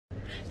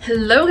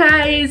Hello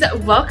guys,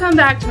 welcome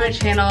back to my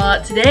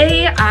channel.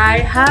 Today I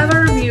have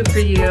a review for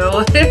you.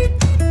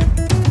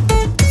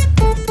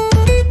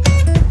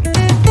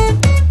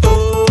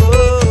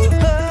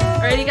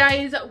 Alrighty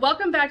guys,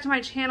 welcome back to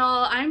my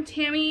channel. I'm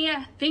Tammy.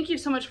 Thank you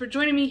so much for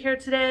joining me here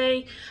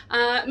today.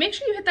 Make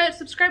sure you hit that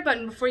subscribe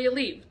button before you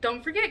leave.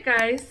 Don't forget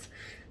guys.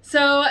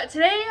 So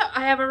today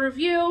I have a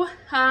review.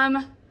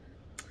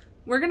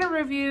 We're gonna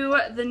review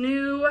the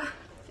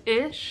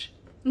new-ish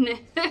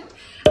Hoover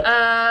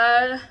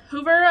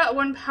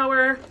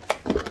ONEPWR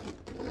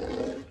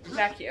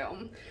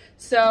vacuum.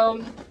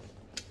 So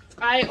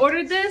I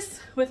ordered this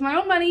with my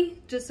own money,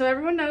 just so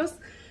everyone knows.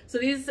 So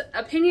these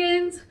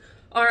opinions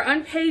are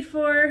unpaid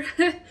for.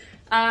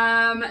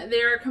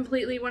 They're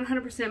completely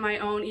 100% my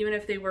own, even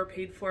if they were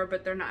paid for,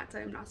 but they're not.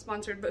 I'm not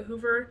sponsored, but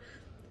Hoover,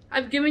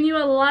 I've given you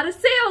a lot of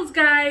sales,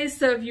 guys.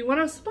 So if you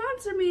want to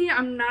sponsor me,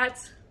 I'm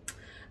not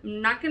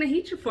gonna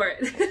hate you for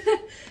it.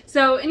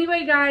 So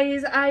anyway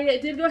guys, I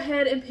did go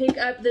ahead and pick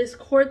up this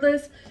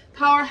cordless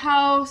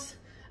powerhouse.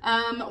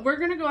 We're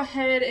gonna go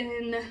ahead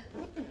and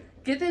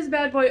get this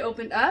bad boy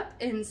opened up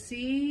and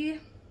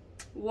see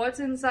what's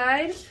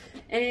inside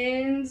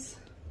and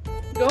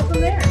go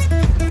from there.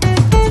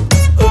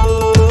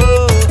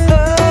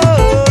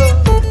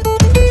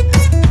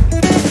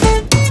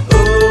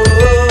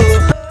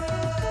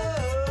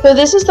 So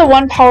this is the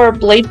ONEPWR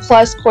Blade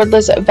Plus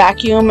cordless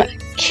vacuum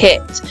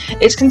kit.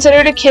 It's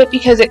considered a kit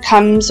because it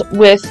comes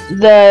with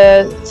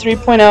the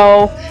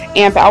 3.0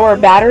 amp hour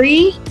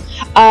battery.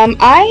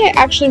 I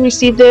actually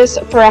received this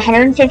for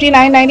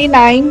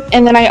 $159.99,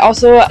 and then I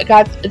also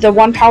got the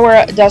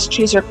ONEPWR Dust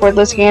Chaser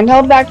cordless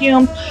handheld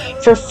vacuum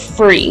for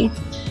free.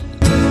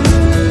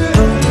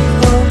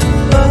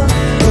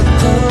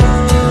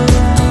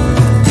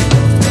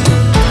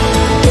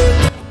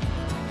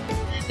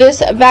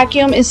 This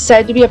vacuum is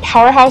said to be a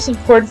powerhouse of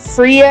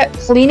cord-free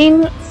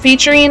cleaning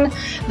featuring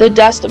the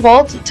Dust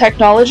Vault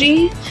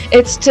technology.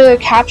 It's to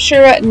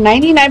capture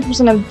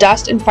 99% of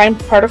dust and fine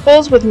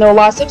particles with no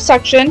loss of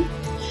suction.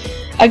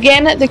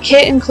 Again, the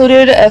kit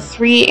included a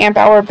 3 amp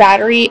hour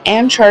battery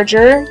and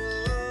charger.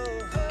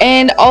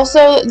 And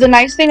also, the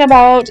nice thing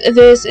about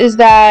this is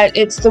that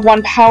it's the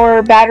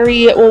ONEPWR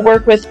battery. It will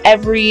work with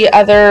every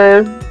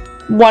other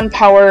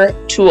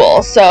ONEPWR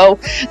tool. So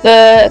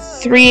the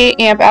 3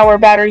 amp hour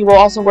battery will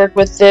also work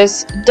with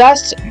this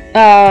dust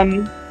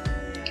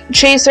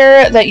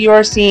chaser that you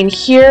are seeing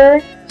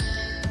here.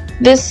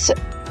 This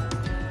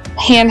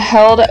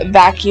handheld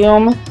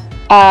vacuum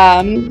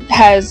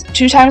has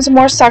 2 times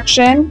more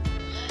suction,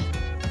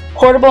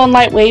 portable and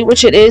lightweight,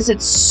 which it is.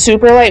 It's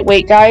super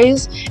lightweight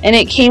guys, and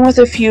it came with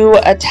a few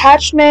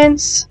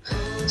attachments.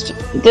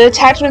 The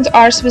attachments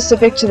are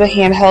specific to the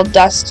handheld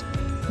dust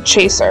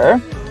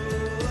chaser.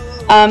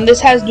 This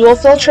has dual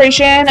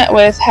filtration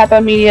with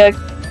HEPA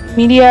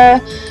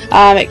media.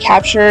 It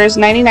captures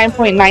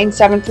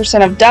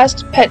 99.97% of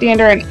dust, pet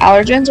dander, and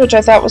allergens, which I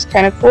thought was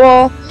kind of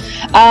cool.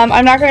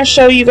 I'm not going to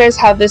show you guys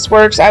how this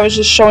works. I was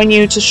just showing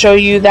you to show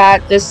you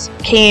that this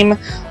came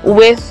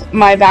with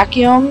my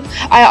vacuum.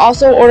 I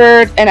also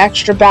ordered an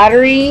extra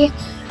battery.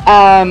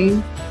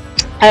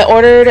 I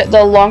ordered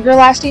the longer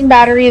lasting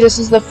battery. This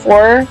is the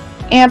 4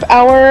 amp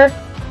hour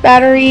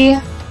battery.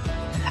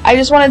 I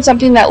just wanted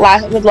something that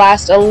would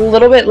last a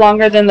little bit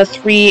longer than the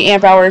 3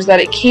 amp hours that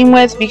it came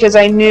with, because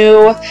I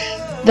knew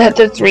that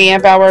the 3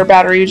 amp hour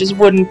battery just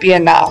wouldn't be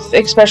enough,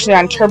 especially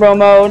on turbo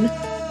mode.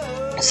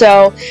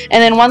 So, and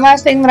then one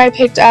last thing that I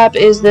picked up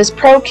is this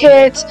Pro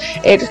Kit.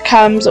 It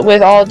comes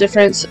with all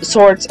different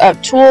sorts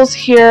of tools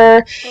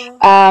here,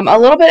 a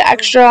little bit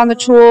extra on the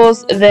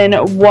tools than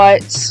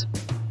what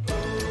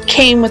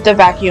came with the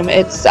vacuum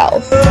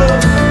itself.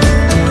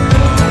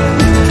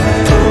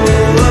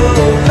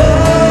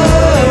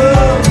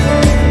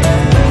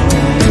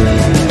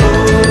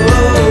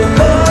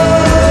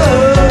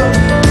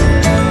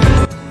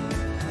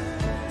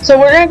 So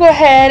we're going to go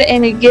ahead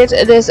and get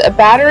this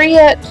battery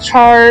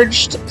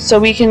charged so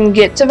we can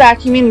get to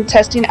vacuuming and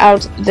testing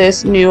out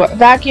this new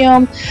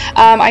vacuum.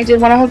 I did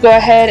want to go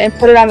ahead and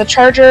put it on the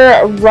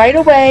charger right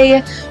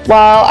away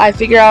while I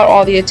figure out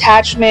all the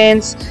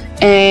attachments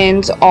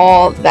and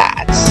all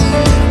that.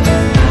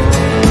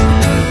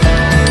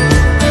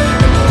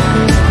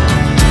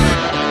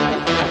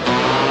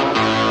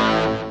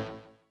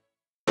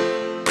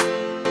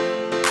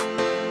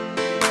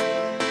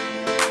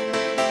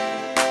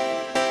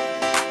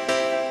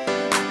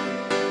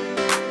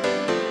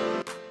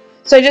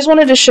 So I just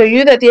wanted to show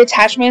you that the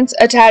attachments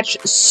attach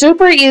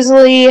super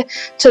easily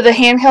to the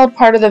handheld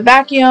part of the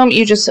vacuum.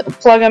 You just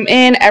plug them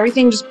in,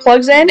 everything just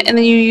plugs in, and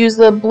then you use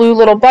the blue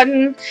little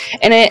button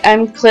and it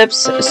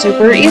unclips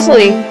super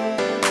easily.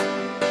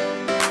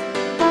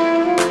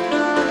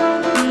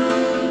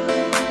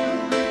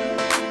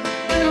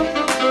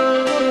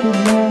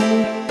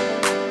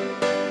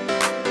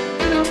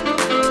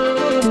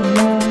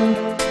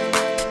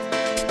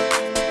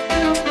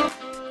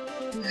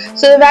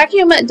 So the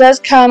vacuum does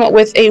come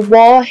with a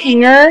wall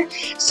hanger,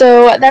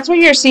 so that's what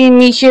you're seeing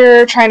me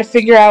here trying to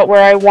figure out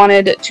where I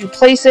wanted to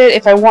place it,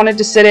 if I wanted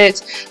to sit it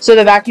so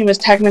the vacuum is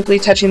technically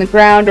touching the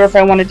ground, or if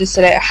I wanted to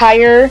sit it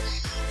higher.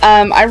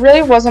 I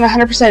really wasn't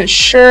 100%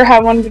 sure how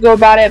I wanted to go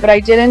about it, but I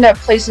did end up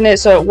placing it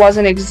so it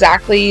wasn't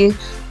exactly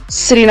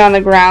sitting on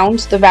the ground,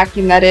 the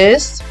vacuum that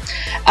is.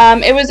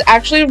 It was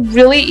actually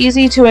really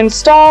easy to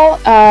install.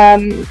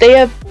 They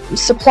have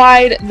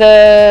supplied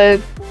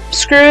the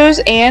screws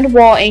and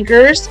wall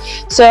anchors,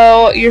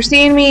 so you're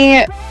seeing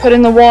me put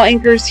in the wall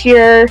anchors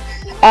here.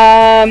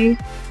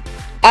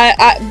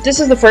 This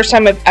is the first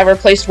time I've ever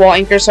placed wall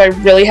anchors, so I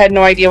really had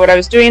no idea what I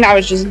was doing. I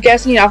was just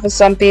guessing off of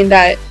something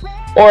that,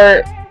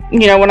 or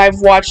you know, when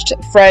I've watched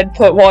Fred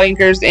put wall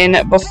anchors in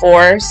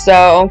before,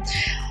 so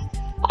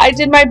I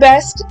did my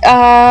best,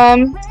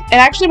 and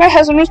actually my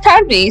husband was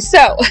proud of me.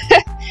 So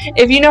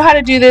if you know how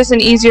to do this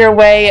an easier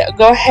way,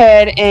 go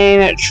ahead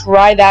and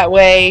try that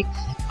way.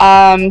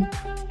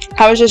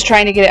 I was just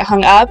trying to get it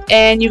hung up,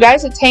 and you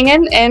guys, it's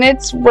hanging and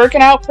it's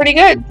working out pretty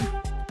good.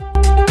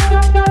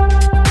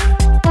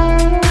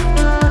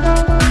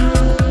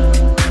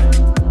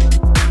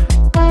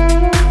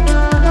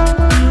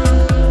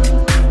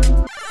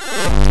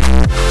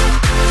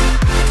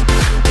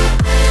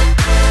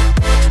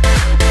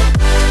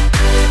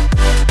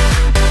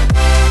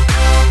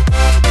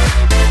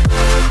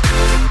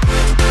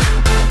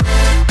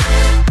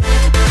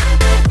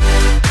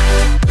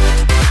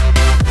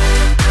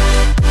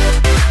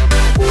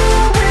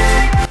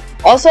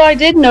 Also, I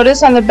did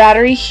notice on the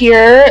battery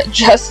here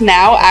just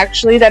now,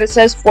 actually, that it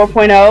says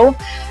 4.0.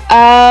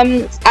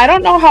 I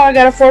don't know how I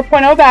got a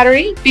 4.0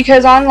 battery,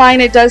 because online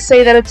it does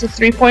say that it's a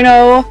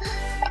 3.0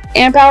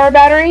 amp hour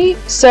battery.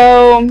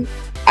 So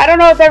I don't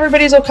know if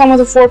everybody's will come with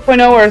a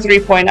 4.0 or a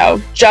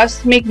 3.0.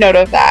 Just make note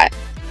of that.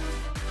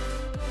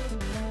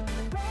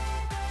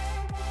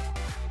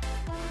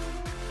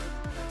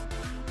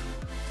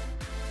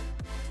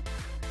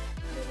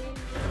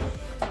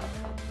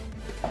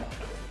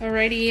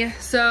 Alrighty,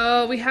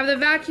 so we have the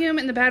vacuum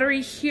and the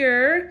battery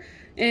here,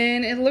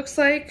 and it looks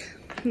like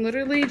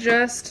literally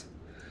just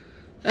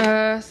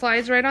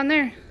slides right on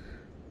there.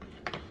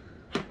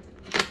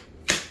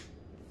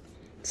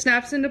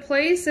 Snaps into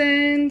place,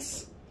 and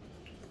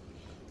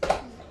I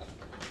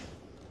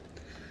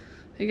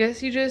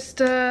guess you just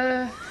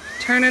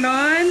turn it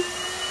on.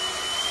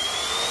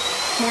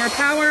 More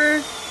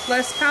power,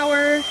 less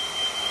power.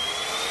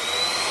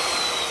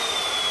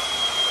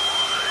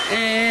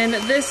 And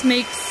this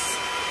makes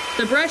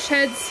the brush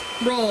heads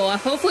roll.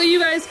 Hopefully you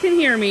guys can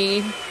hear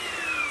me.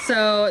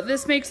 So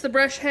this makes the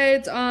brush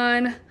heads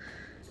on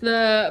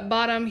the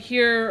bottom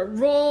here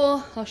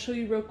roll. I'll show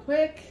you real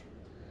quick.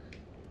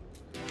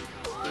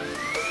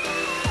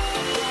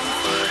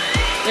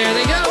 There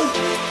they go.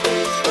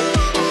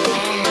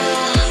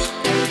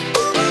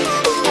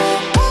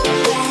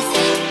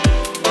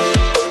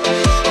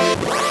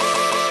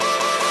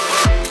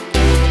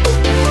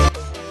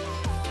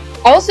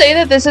 I will say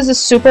that this is a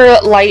super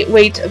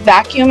lightweight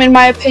vacuum in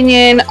my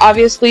opinion.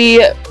 Obviously,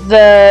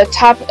 the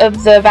top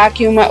of the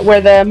vacuum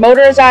where the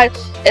motor is at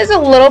is a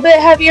little bit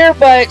heavier,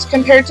 but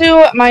compared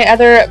to my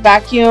other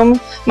vacuum,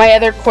 my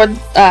other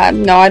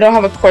no, I don't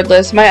have a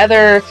cordless, my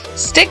other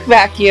stick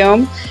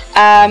vacuum,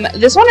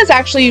 this one is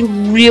actually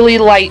really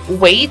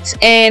lightweight,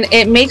 and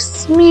it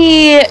makes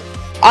me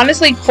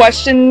honestly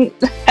question,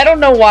 I don't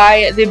know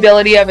why, the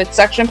ability of its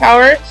suction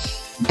power,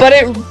 but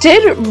it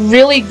did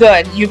really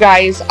good, you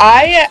guys.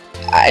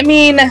 I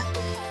mean,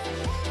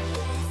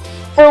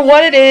 for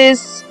what it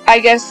is, I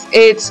guess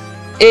it's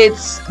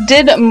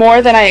did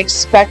more than I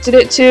expected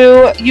it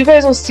to. You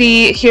guys will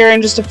see here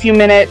in just a few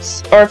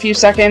minutes or a few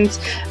seconds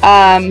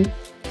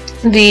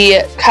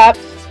the cup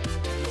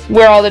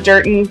where all the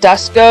dirt and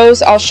dust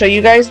goes. I'll show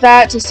you guys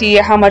that to see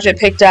how much it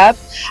picked up.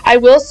 I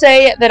will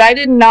say that I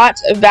did not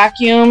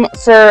vacuum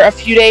for a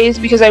few days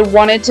because I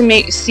wanted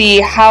to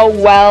see how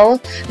well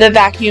the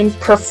vacuum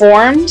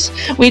performed.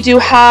 We do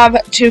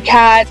have 2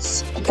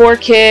 cats, 4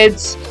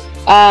 kids.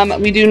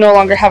 We do no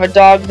longer have a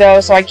dog though,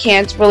 so I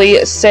can't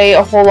really say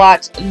a whole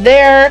lot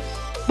there.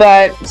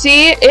 But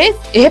see,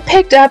 it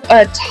picked up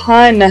a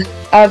ton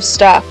of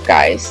stuff,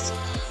 guys.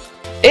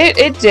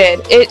 It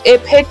did.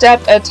 It picked up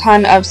a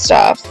ton of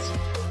stuff.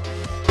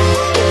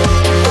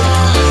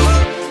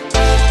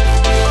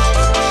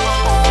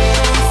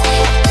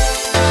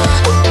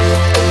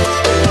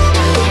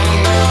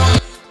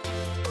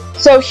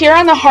 So here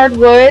on the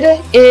hardwood,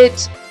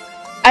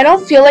 I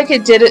don't feel like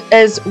it did it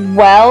as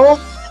well.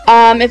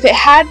 If it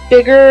had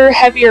bigger,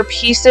 heavier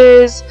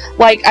pieces,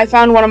 like I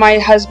found one of my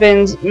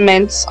husband's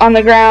mints on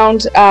the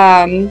ground,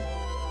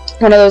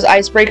 one of those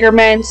icebreaker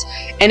mints,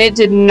 and it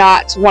did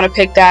not want to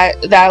pick that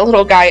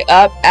little guy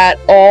up at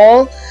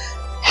all.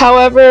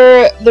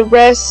 However, the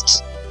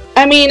rest,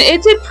 I mean,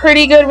 it did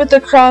pretty good with the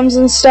crumbs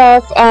and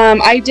stuff.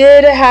 I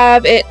did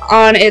have it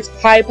on its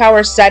high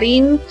power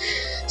setting,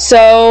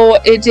 so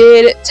it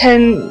did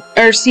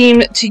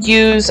seem to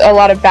use a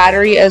lot of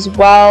battery as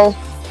well.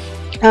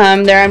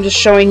 There I'm just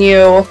showing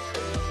you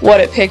what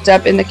it picked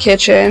up in the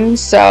kitchen.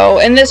 So,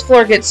 and this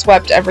floor gets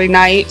swept every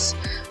night,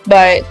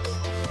 but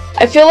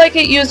I feel like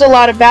it used a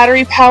lot of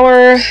battery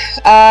power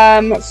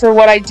for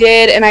what I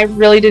did, and I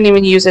really didn't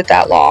even use it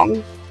that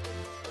long.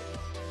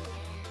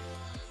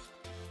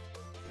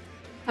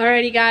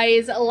 Alrighty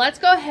guys, let's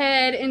go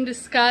ahead and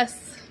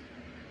discuss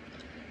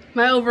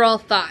my overall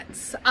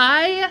thoughts.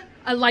 I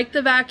like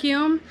the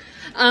vacuum.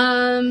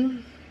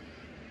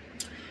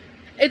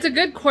 It's a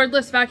good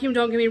cordless vacuum,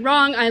 don't get me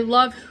wrong. I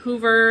love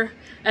Hoover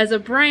as a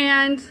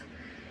brand.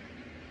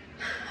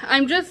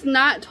 I'm just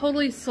not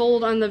totally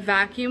sold on the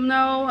vacuum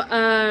though.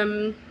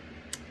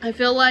 I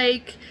feel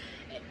like,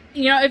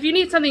 you know, if you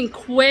need something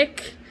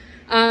quick,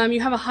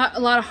 you have a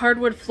lot of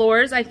hardwood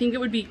floors, I think it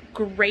would be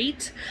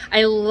great.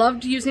 I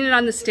loved using it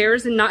on the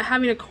stairs and not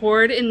having a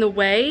cord in the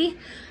way.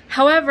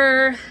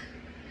 However,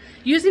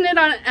 using it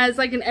as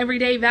like an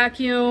everyday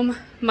vacuum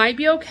might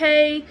be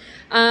okay,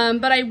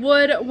 but I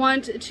would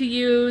want to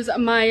use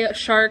my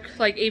Shark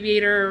like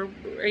aviator,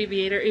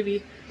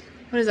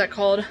 what is that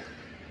called?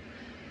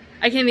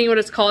 I can't think of what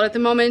it's called at the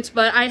moment,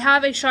 but I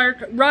have a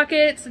Shark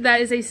Rocket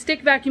that is a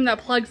stick vacuum that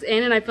plugs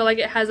in, and I feel like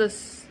it has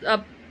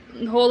a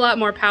whole lot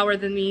more power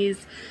than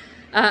these,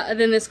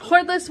 than this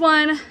cordless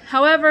one.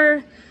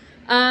 However,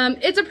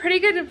 it's a pretty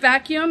good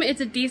vacuum.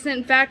 It's a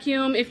decent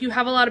vacuum. If you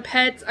have a lot of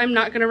pets, I'm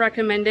not going to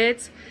recommend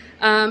it.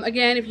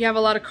 Again, if you have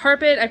a lot of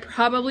carpet, I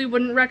probably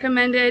wouldn't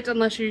recommend it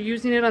unless you're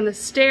using it on the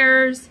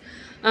stairs.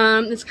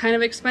 It's kind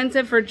of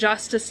expensive for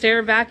just a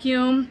stair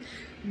vacuum,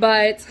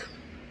 but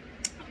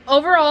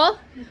overall,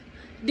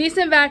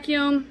 decent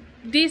vacuum,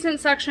 decent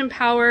suction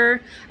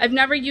power. I've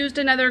never used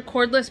another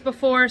cordless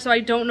before, so I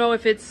don't know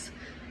if it's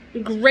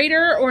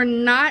greater or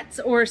not,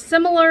 or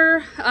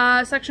similar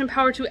suction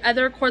power to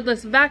other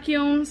cordless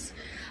vacuums.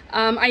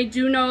 I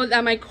do know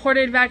that my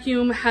corded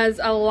vacuum has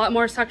a lot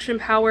more suction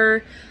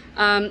power.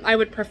 I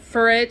would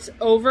prefer it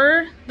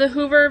over the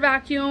Hoover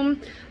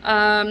vacuum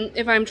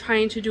if I'm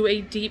trying to do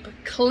a deep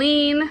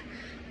clean,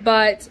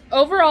 but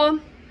overall,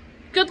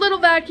 good little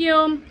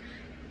vacuum.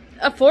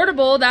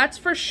 Affordable, that's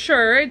for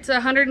sure. It's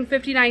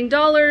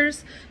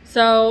 $159,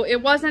 so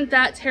it wasn't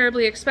that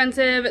terribly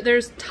expensive.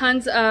 There's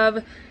tons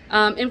of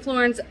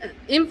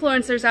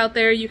influencers out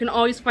there. You can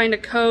always find a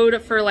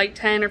code for like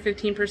 10 or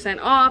 15%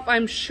 off,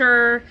 I'm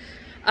sure.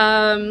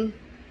 Overall,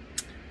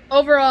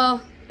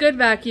 good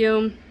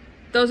vacuum.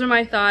 Those are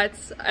my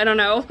thoughts. I don't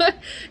know.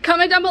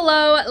 Comment down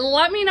below.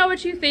 Let me know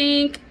what you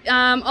think.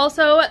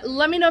 Also,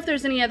 let me know if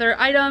there's any other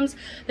items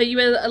that you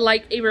would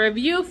like a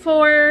review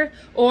for,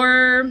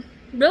 or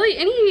really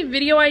any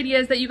video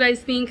ideas that you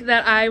guys think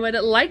that I would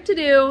like to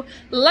do.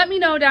 Let me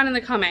know down in the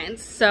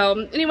comments.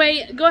 So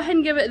anyway, go ahead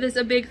and give this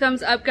a big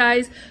thumbs up,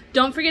 guys.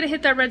 Don't forget to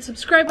hit that red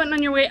subscribe button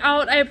on your way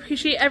out. I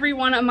appreciate every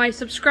one of my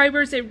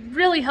subscribers. It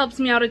really helps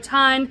me out a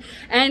ton,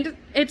 and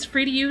it's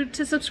free to you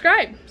to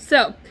subscribe.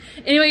 So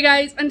anyway,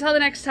 guys, until the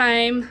next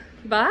time,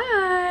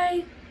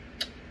 bye.